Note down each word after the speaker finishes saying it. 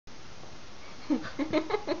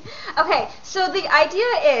Okay, so the idea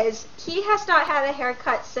is he has not had a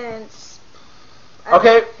haircut since...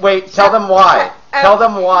 Okay, wait, tell them why. Tell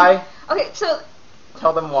them why. Okay, so...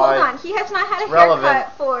 Tell them why. Hold on, he has not had a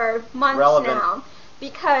haircut for months now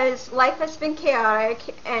because life has been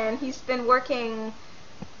chaotic and he's been working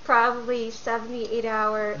probably 80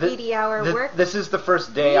 hour work. This is the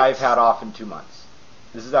first day I've had off in 2 months.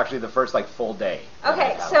 This is actually the first full day.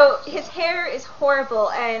 Okay, so his hair is horrible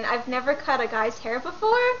and I've never cut a guy's hair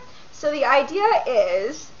before. So the idea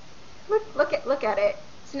is, look at it.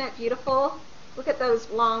 Isn't it beautiful? Look at those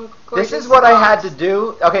long, gorgeous This is what I had to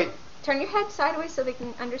do. Okay. Turn your head sideways so they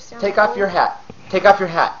can understand. Take off your hat. Take off your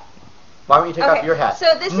hat. Why don't you take off your hat?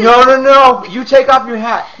 So this No. You take off your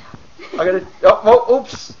hat. I gotta.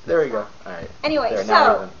 Oops. There we go. All right. Anyway, there,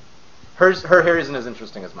 so her hair isn't as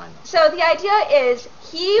interesting as mine though. So the idea is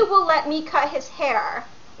he will let me cut his hair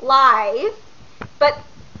live, but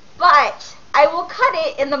I will cut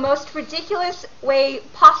it in the most ridiculous way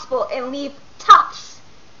possible and leave tufts.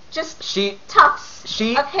 Just tufts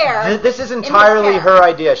of hair. This is entirely her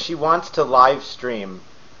idea. She wants to live stream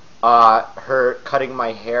her cutting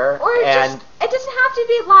my hair, or and it doesn't have to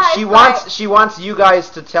be live. She wants you guys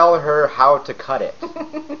to tell her how to cut it.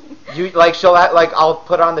 I'll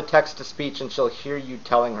put on the text to speech, and she'll hear you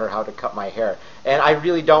telling her how to cut my hair. And I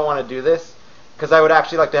really don't want to do this because I would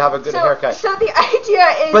actually like to have a good haircut. So the idea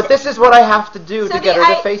is. But this is what I have to do to get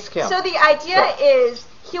her to face cam. So the idea is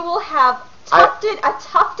he will have a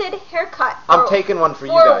tufted haircut. I'm taking one for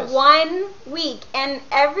you guys. For 1 week, and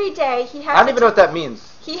every day he has. I don't even know what that means.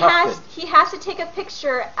 He has to take a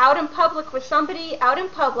picture out in public with somebody out in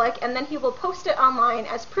public, and then he will post it online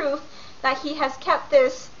as proof that he has kept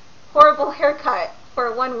this horrible haircut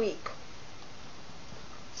for 1 week.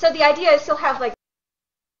 So the idea is he'll have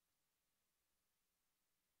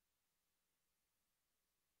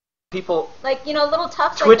people little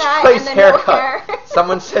tufts Twitch like that, plays and then haircut. no hair.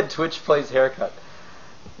 Someone said Twitch plays haircut.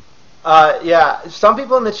 Yeah, some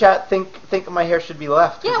people in the chat think my hair should be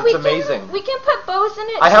left. Yeah, it's amazing. We can put bows in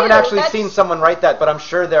it. I haven't actually seen someone write that, but I'm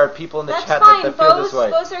sure there are people in the chat that feel this way.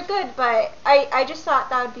 Bows are good, but I just thought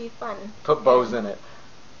that would be fun. Put bows in it.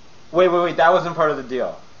 Wait, that wasn't part of the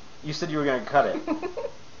deal. You said you were going to cut it.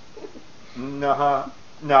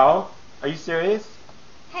 No? Are you serious?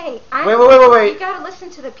 Hey, wait. You gotta listen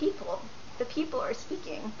to the people. The people are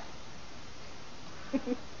speaking.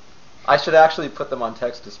 I should actually put them on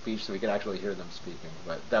text to speech so we can actually hear them speaking,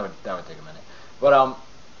 but that would take a minute. But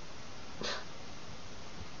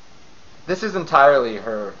this is entirely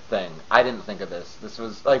her thing. I didn't think of this. This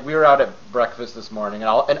was we were out at breakfast this morning,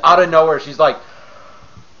 and out of nowhere she's like,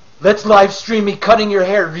 "Let's live stream me cutting your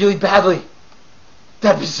hair really badly.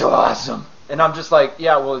 That'd be so awesome." And I'm just like,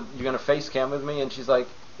 "Yeah, well, you're gonna face cam with me?" And she's like,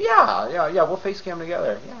 Yeah, we'll face cam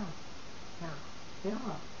together. Yeah.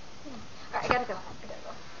 Alright, I gotta go.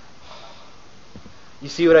 You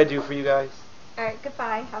see what I do for you guys? Alright,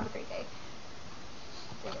 goodbye. Have a great day.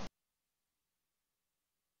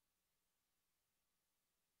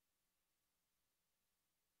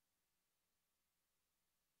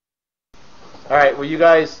 Alright, well you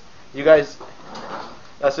guys,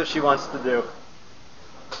 that's what she wants to do.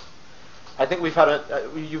 I think we've had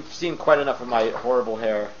you've seen quite enough of my horrible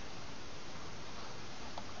hair.